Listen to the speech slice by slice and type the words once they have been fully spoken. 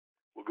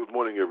Good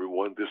morning,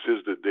 everyone. This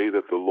is the day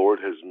that the Lord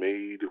has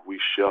made. We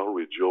shall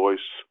rejoice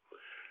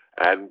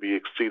and be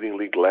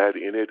exceedingly glad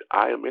in it.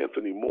 I am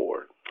Anthony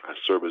Moore. I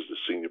serve as the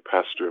senior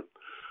pastor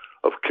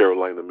of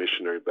Carolina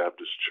Missionary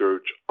Baptist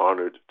Church.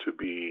 Honored to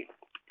be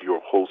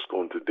your host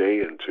on today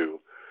and to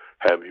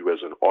have you as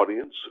an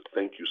audience.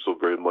 Thank you so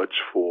very much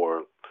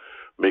for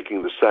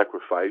making the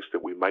sacrifice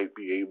that we might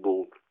be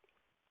able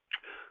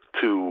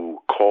to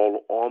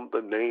call on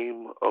the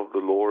name of the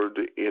Lord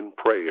in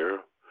prayer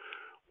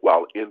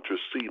while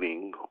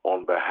interceding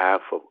on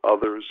behalf of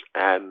others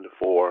and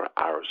for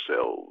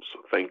ourselves.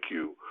 Thank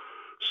you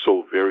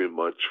so very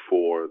much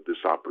for this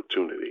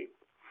opportunity.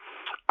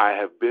 I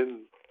have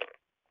been,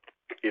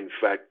 in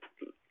fact,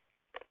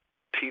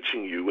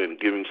 teaching you and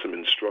giving some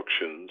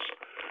instructions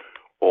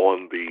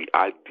on the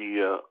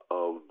idea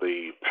of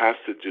the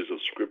passages of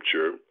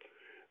Scripture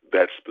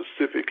that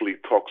specifically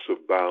talks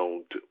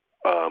about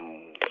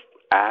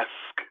ask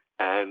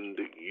and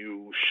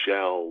you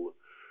shall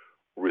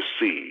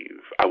receive.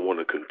 I want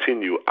to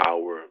continue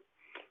our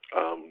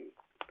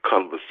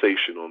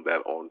conversation on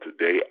that on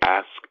today.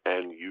 Ask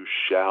and you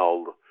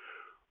shall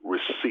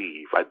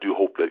receive. I do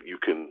hope that you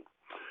can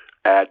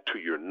add to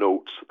your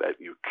notes that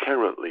you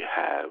currently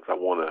have. I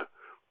want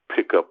to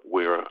pick up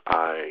where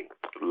I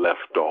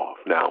left off.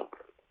 Now,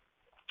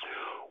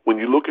 when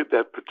you look at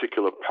that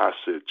particular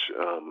passage,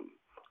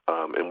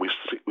 and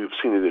we've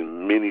seen it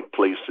in many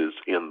places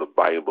in the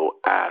Bible,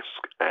 ask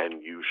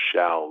and you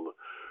shall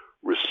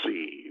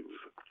receive.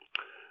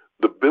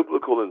 The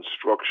biblical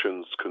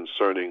instructions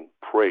concerning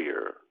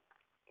prayer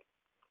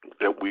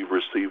that we've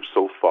received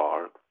so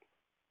far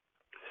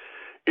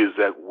is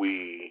that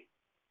we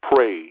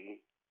pray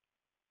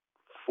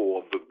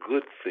for the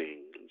good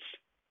things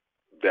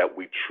that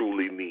we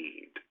truly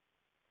need,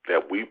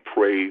 that we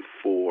pray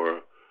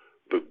for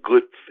the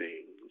good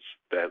things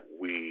that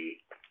we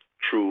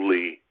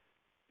truly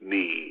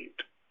need.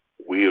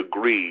 We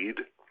agreed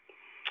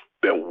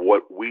that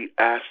what we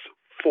ask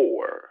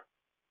for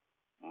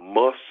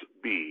must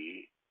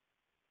be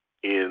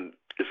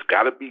it's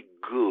got to be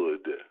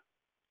good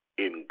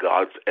in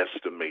God's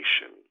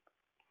estimation.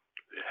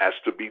 It has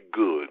to be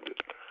good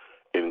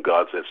in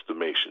God's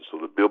estimation. So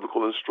the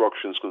biblical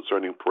instructions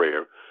concerning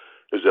prayer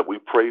is that we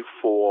pray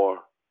for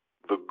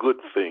the good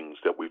things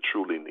that we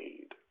truly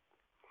need.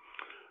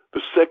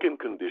 The second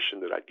condition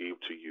that I gave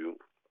to you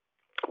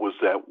was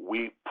that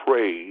we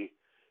pray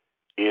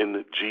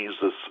in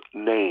Jesus'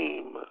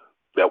 name,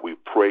 that we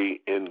pray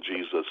in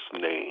Jesus'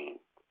 name.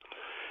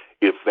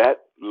 If that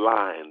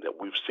line that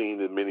we've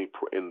seen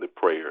in the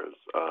prayers,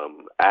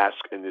 ask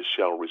and you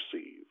shall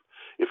receive,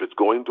 if it's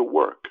going to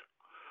work,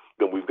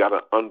 then we've got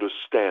to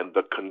understand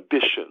the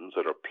conditions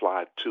that are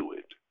applied to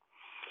it.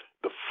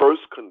 The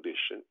first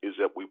condition is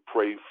that we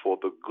pray for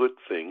the good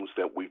things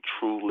that we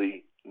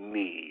truly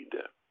need.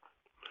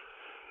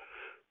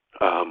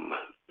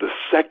 The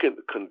second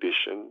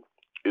condition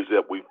is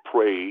that we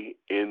pray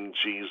in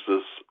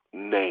Jesus'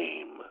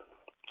 name.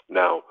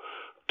 Now,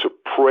 to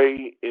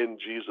pray in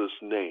Jesus'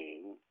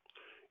 name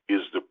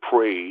is to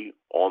pray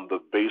on the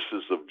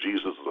basis of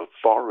Jesus'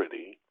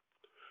 authority,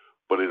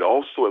 but it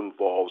also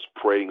involves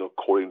praying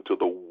according to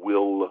the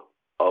will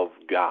of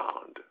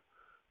God.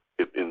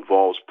 It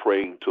involves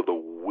praying to the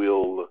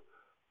will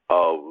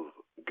of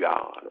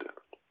God.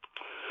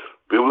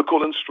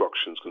 Biblical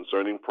instructions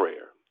concerning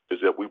prayer is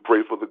that we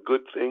pray for the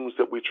good things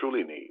that we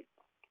truly need,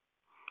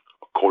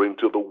 according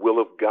to the will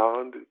of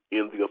God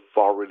in the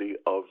authority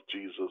of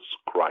Jesus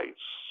Christ.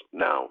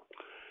 Now,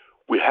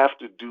 we have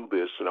to do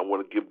this, and I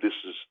want to give this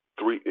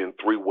in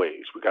three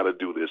ways. We got to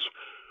do this.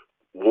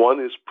 One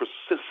is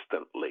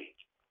persistently.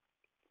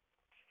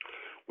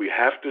 We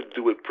have to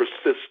do it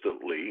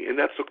persistently, and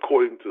that's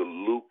according to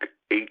Luke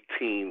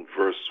 18,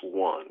 verse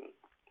 1.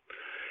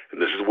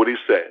 And this is what he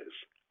says.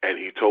 And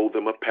he told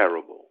them a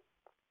parable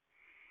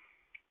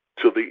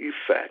to the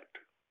effect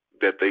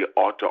that they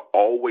ought to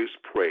always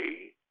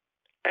pray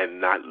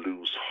and not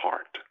lose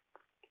heart.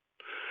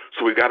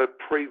 So we got to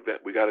pray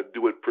that. We got to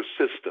do it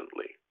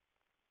persistently.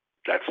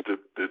 That's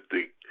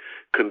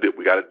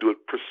we got to do it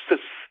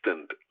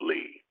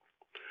persistently.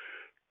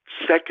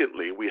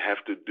 Secondly, we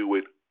have to do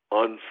it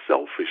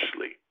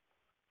unselfishly.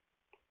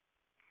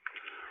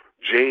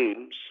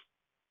 James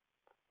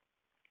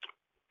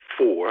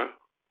 4,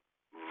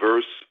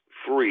 verse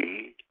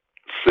 3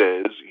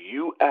 says,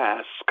 you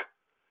ask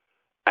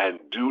and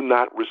do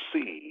not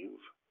receive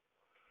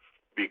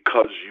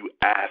because you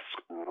ask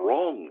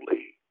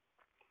wrongly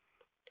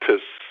to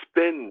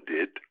spend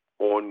it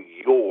on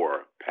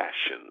your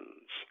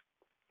passions.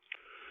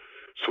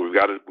 So we've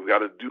got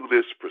to do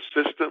this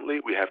persistently.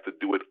 We have to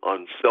do it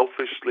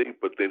unselfishly.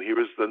 But then here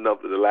is the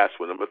last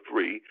one, number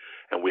 3,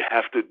 and we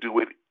have to do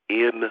it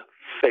in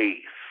faith.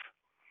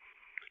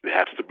 It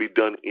has to be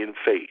done in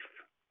faith.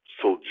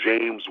 So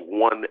James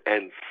 1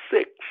 and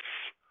 6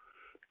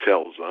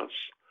 tells us,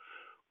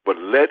 but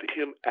let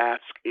him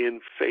ask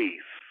in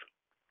faith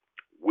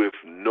with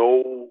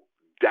no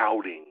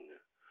doubting.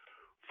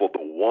 For the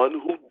one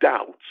who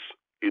doubts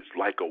is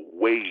like a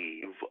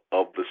wave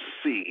of the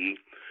sea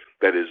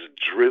that is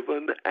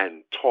driven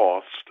and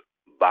tossed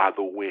by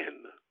the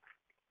wind.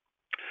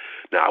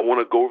 Now, I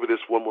want to go over this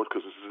one more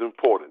because this is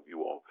important,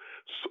 you all.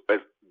 So,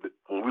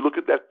 when we look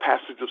at that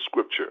passage of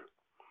Scripture,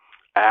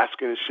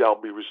 ask and it shall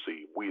be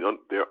received,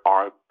 there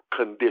are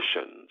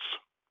conditions.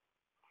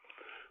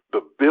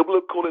 The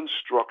biblical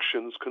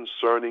instructions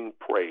concerning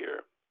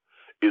prayer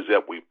is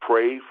that we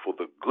pray for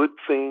the good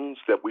things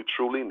that we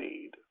truly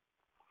need,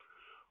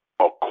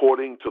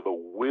 according to the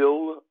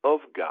will of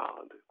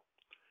God,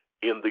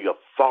 in the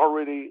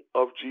authority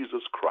of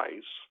Jesus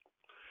Christ,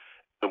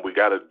 and we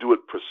got to do it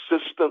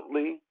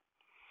persistently,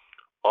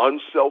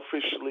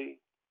 unselfishly,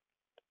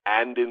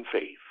 and in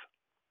faith.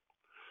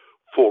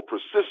 For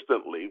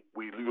persistently,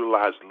 we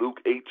utilize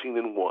Luke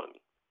 18:1.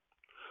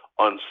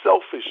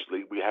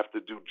 Unselfishly, we have to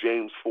do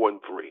James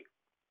 4:3.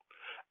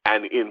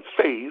 And in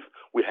faith,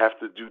 we have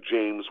to do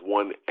James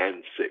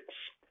 1:6.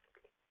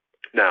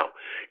 Now,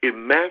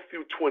 in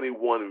Matthew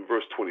 21 and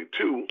verse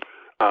 22,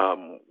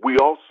 we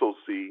also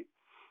see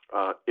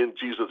in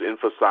Jesus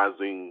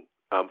emphasizing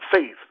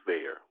faith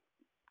there.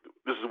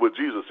 This is what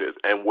Jesus says,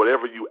 and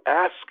whatever you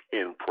ask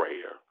in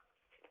prayer,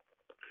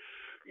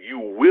 you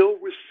will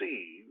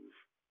receive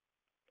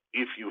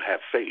if you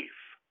have faith.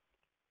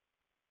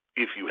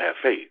 If you have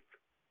faith.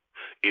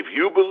 If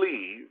you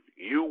believe,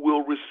 you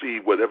will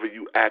receive whatever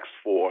you ask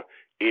for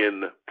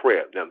in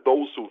prayer. Now,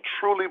 those who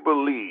truly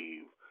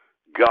believe,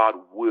 God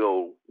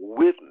will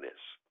witness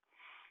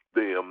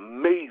the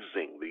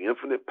amazing, the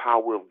infinite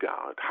power of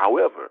God.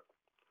 However,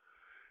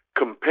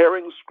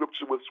 comparing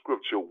Scripture with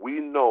Scripture, we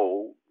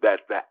know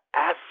that the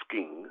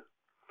asking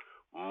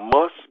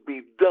must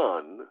be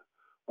done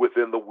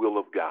within the will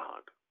of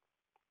God.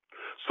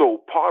 So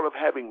part of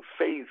having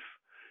faith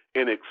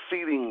in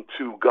acceding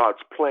to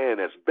God's plan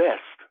as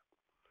best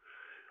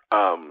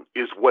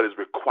is what is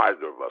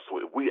required of us. So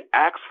if we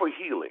ask for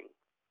healing,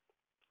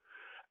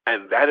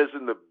 and that is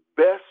in the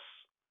best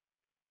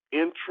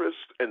interest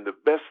and the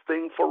best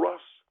thing for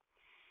us,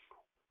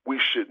 we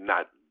should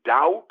not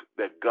doubt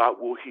that God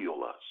will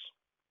heal us.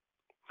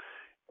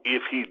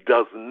 If he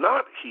does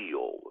not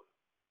heal,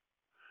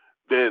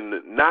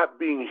 then not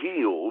being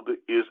healed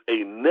is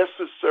a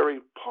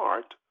necessary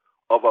part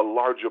of a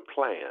larger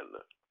plan,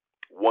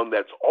 one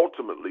that's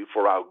ultimately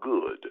for our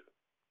good.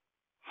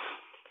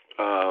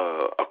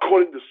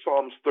 According to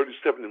Psalms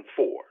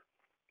 37:4.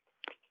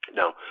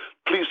 Now,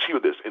 please hear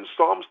this. In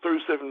Psalms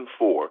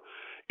 37:4,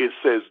 it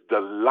says,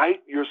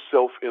 delight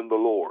yourself in the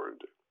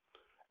Lord,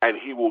 and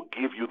he will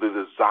give you the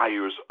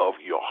desires of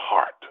your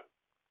heart.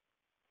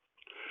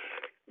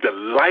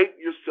 Delight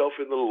yourself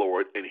in the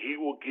Lord, and he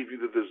will give you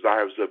the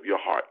desires of your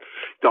heart.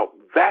 Now,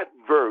 that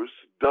verse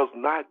does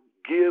not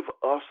give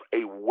us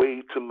a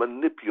way to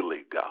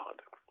manipulate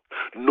God.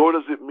 Nor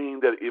does it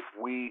mean that if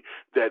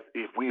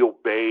we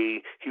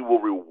obey, he will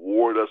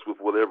reward us with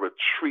whatever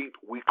treat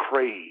we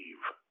crave.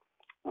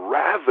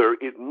 Rather,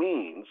 it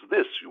means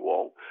this, you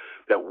all,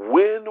 that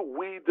when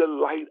we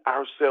delight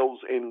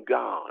ourselves in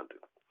God,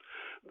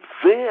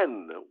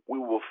 then we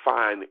will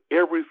find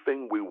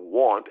everything we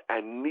want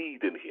and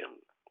need in him.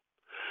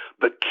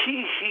 The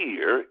key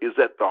here is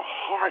that the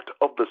heart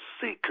of the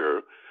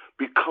seeker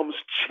becomes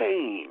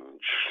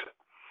changed.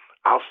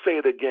 I'll say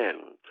it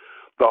again.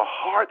 The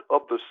heart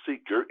of the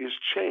seeker is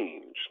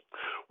changed.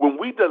 When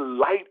we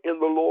delight in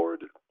the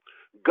Lord,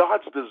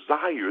 God's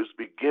desires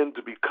begin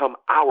to become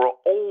our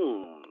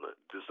own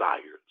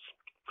desires.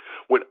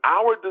 When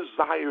our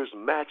desires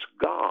match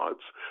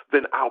God's,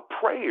 then our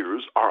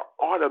prayers are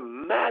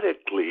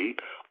automatically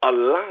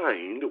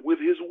aligned with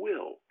his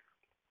will.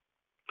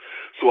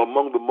 So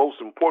among the most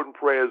important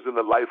prayers in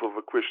the life of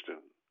a Christian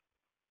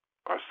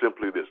are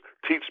simply this: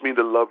 teach me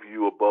to love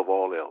you above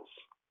all else,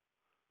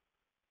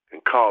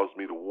 and cause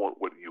me to want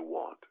what you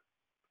want.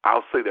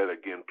 I'll say that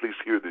again. Please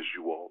hear this,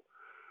 you all.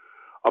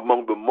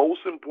 Among the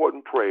most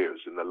important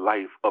prayers in the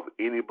life of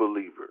any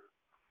believer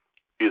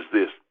is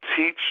this: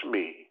 teach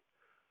me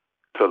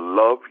to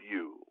love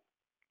you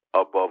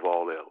above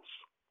all else,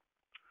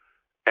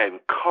 and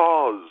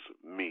cause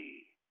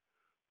me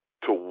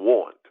to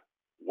want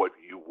what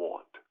you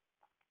want.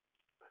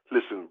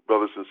 Listen,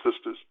 brothers and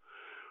sisters,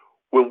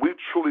 when we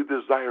truly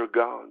desire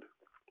God,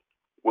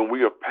 when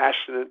we are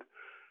passionate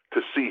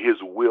to see his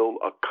will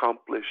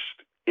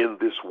accomplished in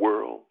this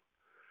world,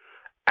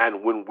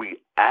 and when we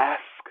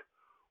ask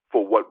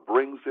for what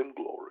brings him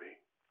glory,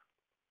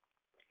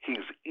 he's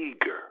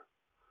eager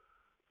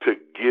to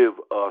give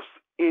us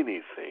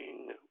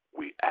anything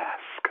we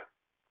ask.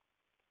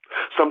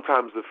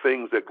 Sometimes the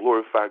things that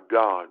glorify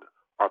God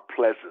are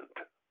pleasant.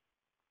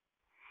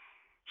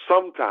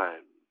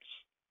 Sometimes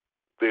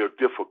they are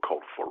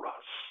difficult for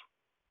us,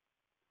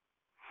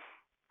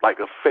 like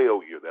a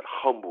failure that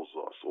humbles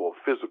us or a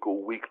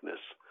physical weakness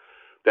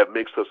that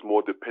makes us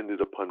more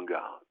dependent upon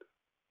God.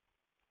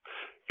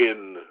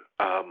 In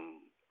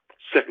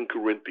 2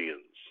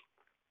 Corinthians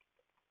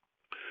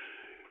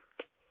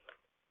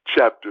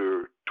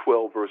chapter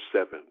 12, verse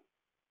 7,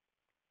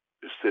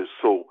 it says,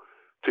 so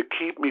to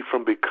keep me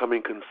from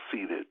becoming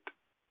conceited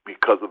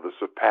because of the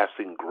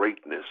surpassing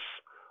greatness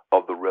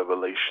of the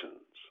revelations,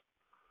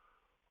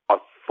 a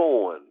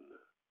thorn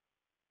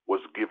was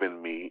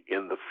given me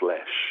in the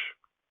flesh,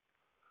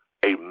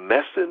 a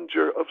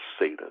messenger of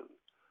Satan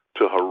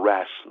to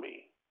harass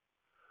me,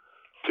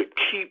 to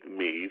keep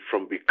me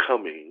from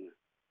becoming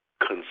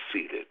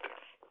conceited.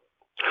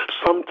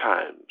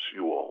 Sometimes,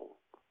 you all,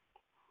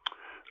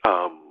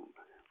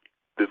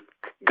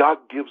 God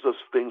gives us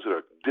things that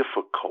are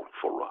difficult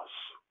for us,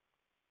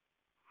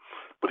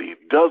 but he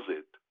does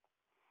it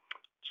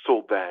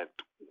so that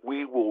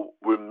we will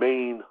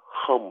remain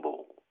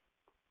humble.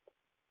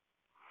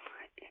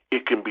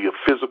 It can be a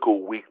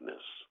physical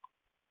weakness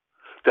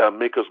that'll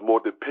make us more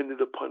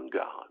dependent upon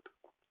God.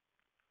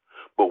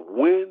 But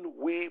when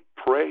we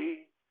pray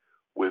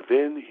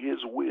within his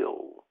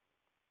will,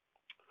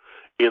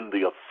 in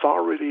the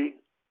authority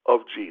of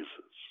Jesus,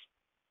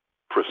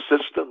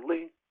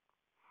 persistently,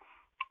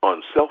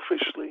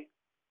 unselfishly,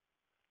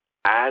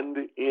 and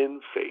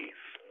in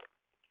faith,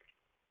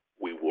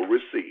 we will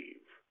receive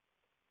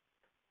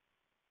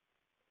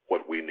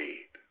what we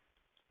need.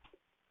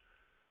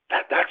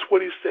 That's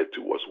what he said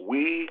to us.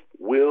 We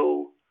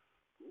will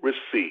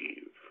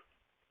receive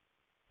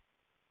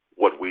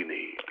what we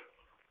need.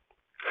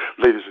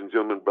 Ladies and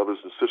gentlemen, brothers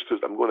and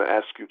sisters, I'm going to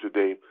ask you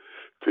today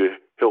to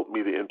help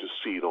me to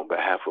intercede on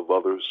behalf of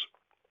others.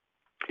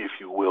 If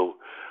you will,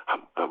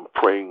 I'm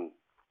praying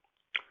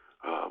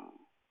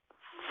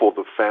for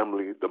the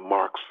family, the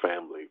Marks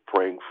family,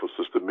 praying for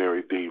Sister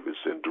Mary Davis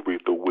and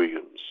Doretha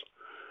Williams.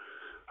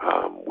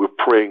 We're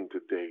praying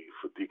today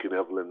for Deacon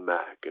Evelyn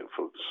Mack and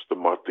for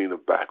Sister Martina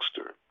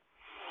Baxter,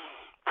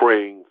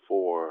 praying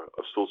for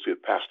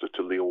Associate Pastor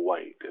Talia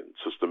White and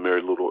Sister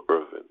Mary Little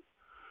Irvin.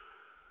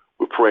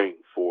 We're praying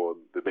for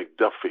the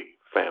McDuffie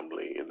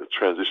family in the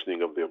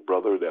transitioning of their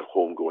brother. That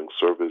homegoing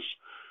service,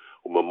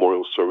 a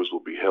memorial service,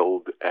 will be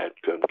held at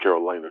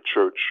Carolina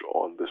Church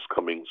on this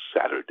coming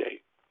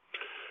Saturday.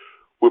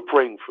 We're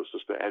praying for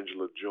Sister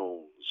Angela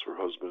Jones, her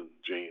husband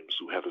James,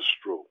 who had a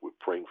stroke. We're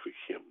praying for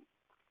him.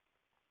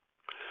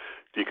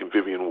 Deacon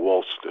Vivian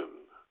Walston,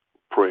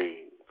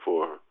 praying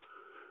for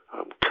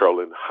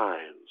Carolyn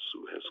Hines,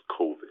 who has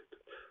COVID.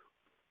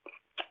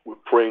 We're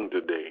praying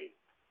today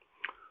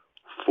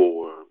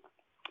for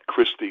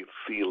Christy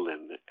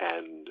Thielen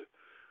and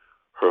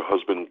her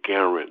husband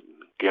Garen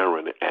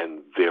and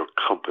their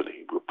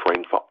company. We're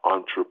praying for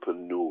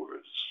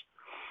entrepreneurs.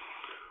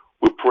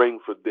 We're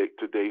praying for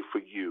today for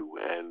you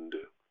and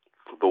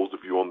for those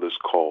of you on this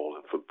call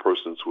and for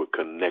persons who are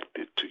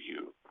connected to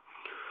you.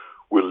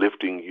 We're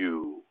lifting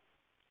you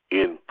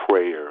in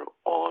prayer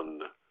on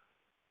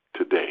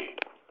today.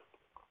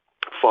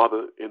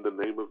 Father, in the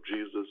name of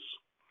Jesus,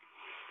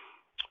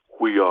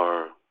 we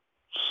are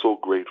so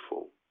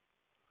grateful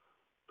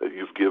that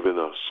you've given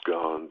us,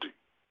 God,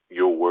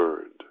 your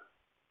word,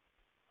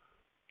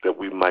 that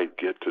we might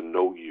get to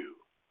know you,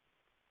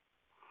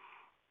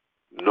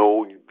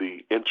 know the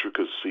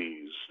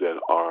intricacies that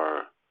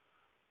are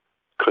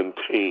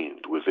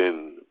contained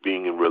within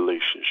being in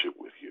relationship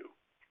with you.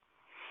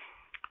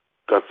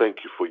 God, thank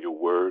you for your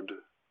word.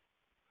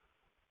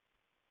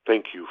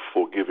 Thank you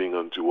for giving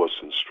unto us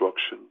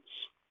instructions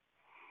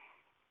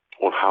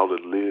on how to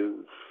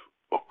live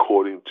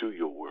according to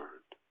your word.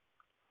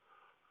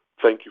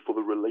 Thank you for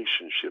the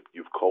relationship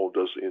you've called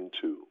us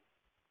into.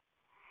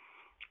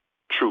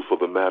 Truth of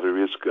the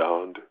matter is,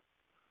 God,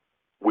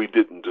 we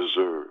didn't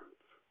deserve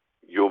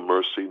your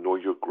mercy nor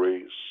your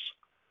grace.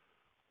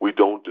 We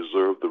don't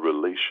deserve the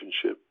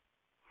relationship.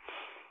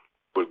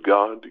 But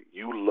God,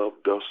 you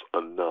loved us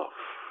enough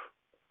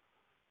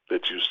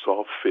that you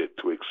saw fit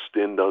to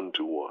extend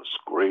unto us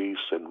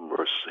grace and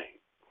mercy,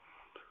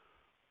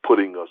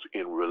 putting us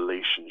in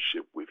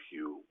relationship with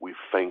you. We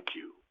thank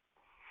you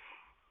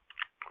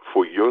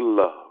for your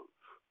love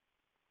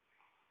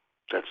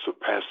that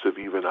surpasses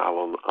even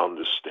our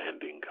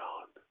understanding,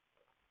 God.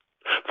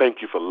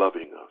 Thank you for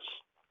loving us.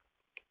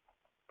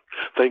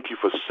 Thank you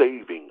for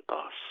saving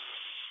us.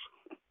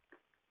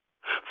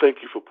 Thank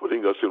you for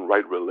putting us in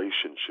right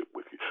relationship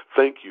with you.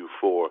 Thank you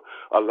for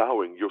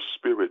allowing your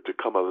Spirit to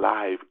come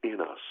alive in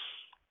us.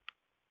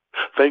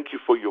 Thank you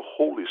for your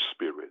Holy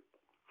Spirit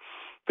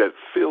that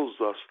fills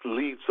us,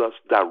 leads us,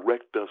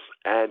 directs us,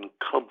 and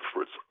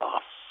comforts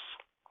us.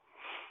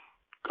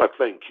 God,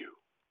 thank you.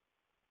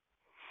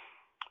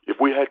 If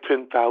we had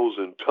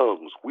 10,000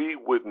 tongues, we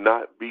would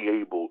not be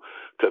able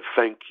to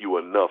thank you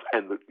enough.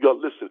 And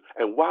listen,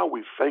 and while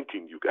we're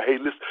thanking you, hey,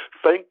 listen,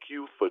 thank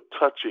you for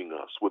touching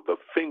us with a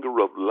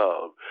finger of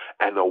love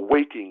and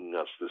awakening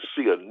us to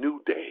see a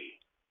new day,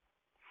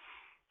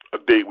 a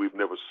day we've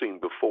never seen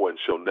before and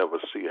shall never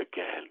see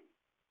again.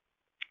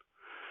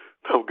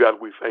 Oh,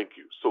 God, we thank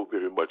you so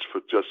very much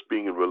for just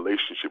being in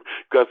relationship.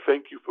 God,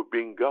 thank you for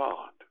being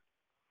God,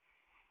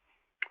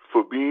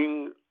 for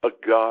being a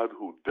God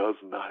who does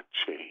not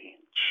change.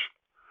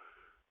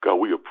 God,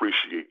 we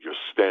appreciate your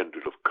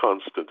standard of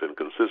constant and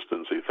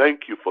consistency.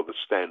 Thank you for the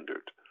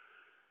standard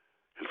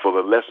and for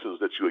the lessons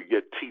that you are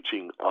yet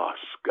teaching us,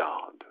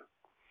 God.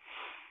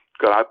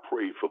 God, I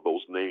pray for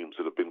those names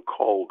that have been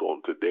called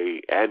on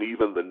today and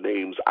even the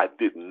names I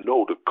didn't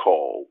know to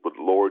call, but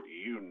Lord,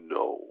 you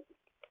know.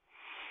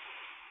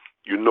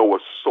 You know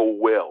us so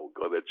well,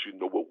 God, that you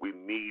know what we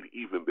need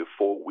even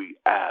before we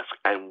ask.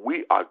 And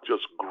we are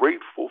just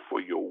grateful for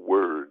your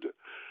word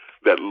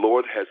that,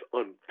 Lord, has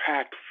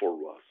unpacked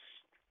for us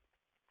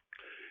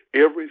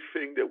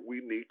everything that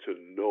we need to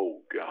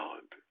know,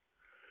 God,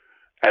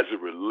 as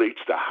it relates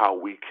to how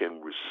we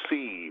can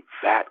receive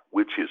that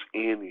which is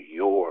in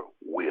your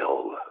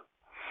will.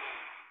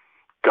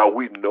 God,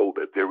 we know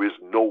that there is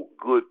no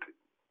good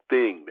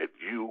thing that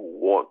you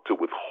want to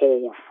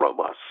withhold from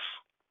us.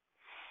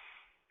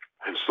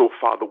 And so,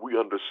 Father, we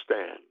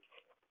understand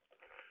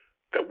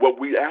that what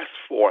we ask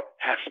for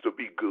has to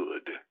be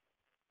good.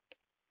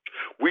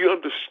 We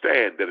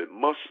understand that it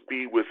must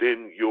be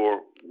within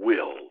your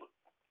will,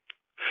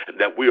 and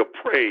that we are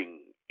praying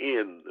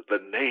in the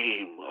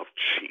name of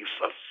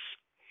Jesus.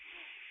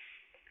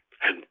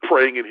 And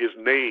praying in his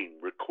name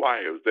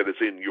requires that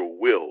it's in your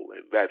will,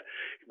 and that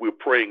we're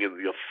praying in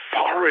the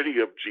authority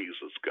of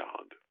Jesus,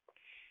 God,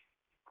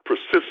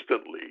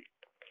 persistently,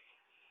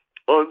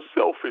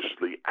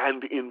 unselfishly,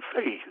 and in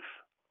faith.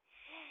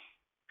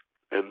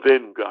 And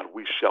then, God,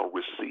 we shall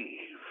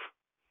receive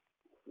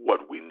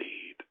what we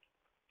need.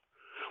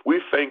 We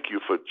thank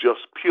you for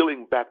just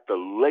peeling back the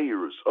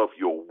layers of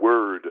your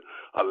word,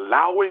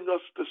 allowing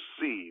us to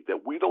see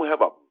that we don't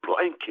have a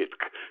blanket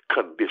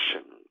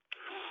condition,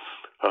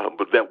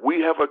 but that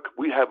we have a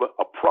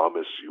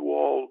promise, you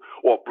all,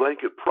 or a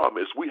blanket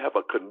promise. We have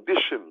a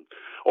condition,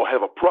 or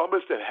have a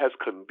promise that has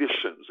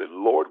conditions.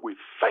 And Lord, we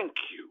thank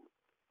you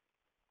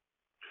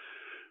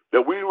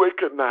that we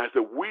recognize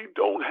that we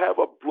don't have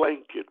a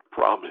blanket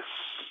promise,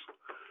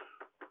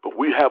 but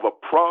we have a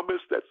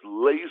promise that's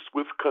laced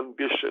with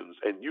conditions,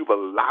 and you've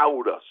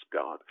allowed us,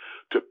 God,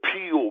 to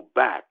peel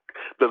back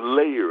the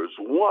layers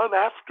one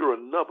after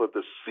another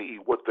to see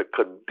what the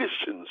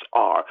conditions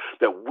are,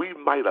 that we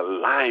might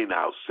align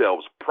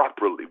ourselves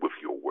properly with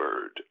your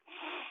word.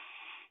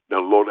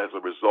 Now, Lord, as a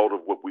result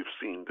of what we've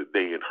seen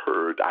today and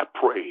heard, I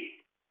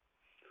pray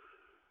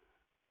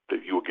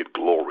that you'll get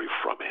glory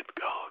from it,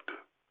 God,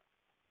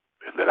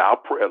 and that our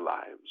prayer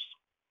lives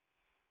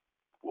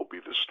will be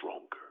the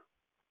stronger.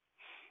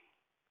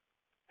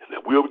 And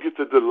that we'll get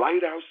to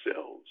delight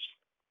ourselves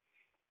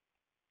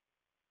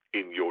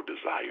in your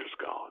desires,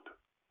 God.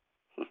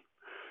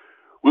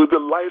 We'll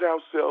delight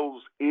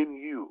ourselves in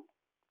you.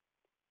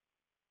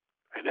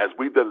 And as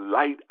we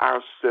delight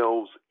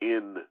ourselves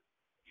in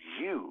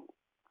you,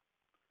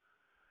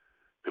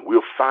 then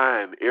we'll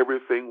find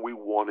everything we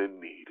want and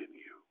need in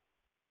you.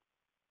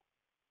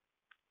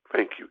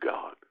 Thank you,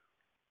 God,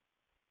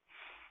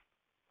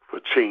 for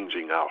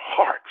changing our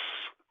hearts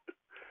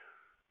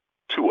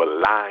to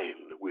align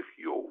with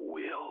your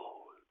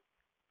will.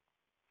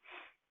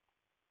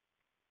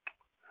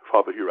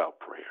 Father, hear our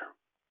prayer.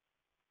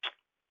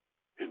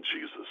 In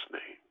Jesus'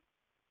 name,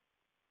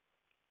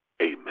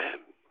 amen.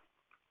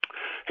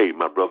 Hey,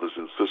 my brothers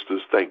and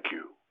sisters, thank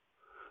you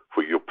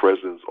for your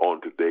presence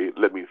on today.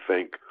 Let me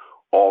thank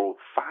all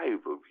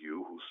 5 of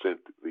you who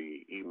sent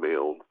the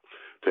email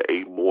to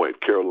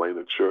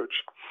amore@Carolina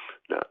Church.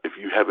 Now, if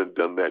you haven't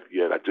done that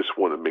yet, I just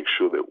want to make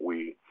sure that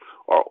we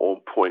are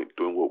on point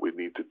doing what we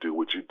need to do.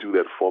 Would you do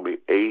that for me?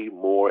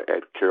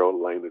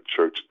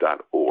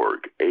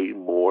 amore@carolinachurch.org.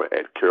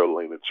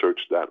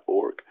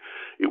 amore@carolinachurch.org.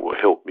 It will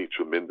help me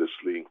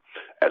tremendously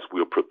as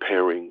we're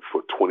preparing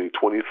for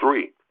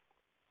 2023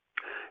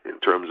 in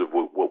terms of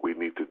what we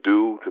need to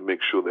do to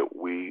make sure that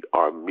we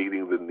are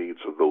meeting the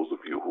needs of those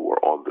of you who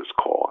are on this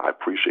call. I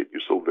appreciate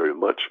you so very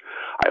much.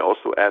 I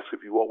also ask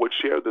if you all would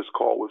share this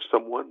call with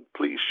someone.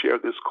 Please share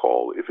this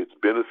call. If it's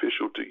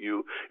beneficial to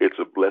you, it's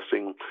a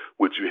blessing.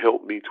 Would you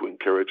help me to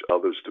encourage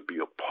others to be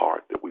a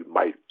part, that we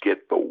might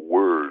get the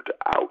word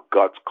out?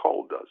 God's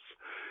called us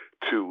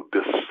to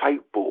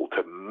disciple,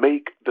 to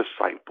make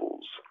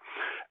disciples.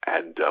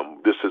 And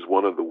this is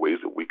one of the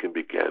ways that we can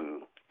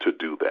begin to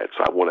do that.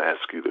 So I want to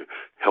ask you to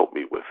help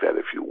me with that,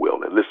 if you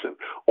will. And listen,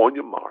 on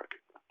your mark,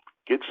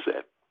 get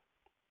set,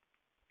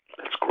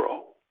 let's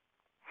grow.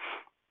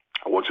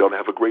 I want y'all to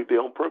have a great day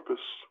on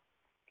purpose.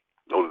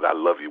 Know that I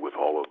love you with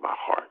all of my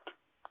heart.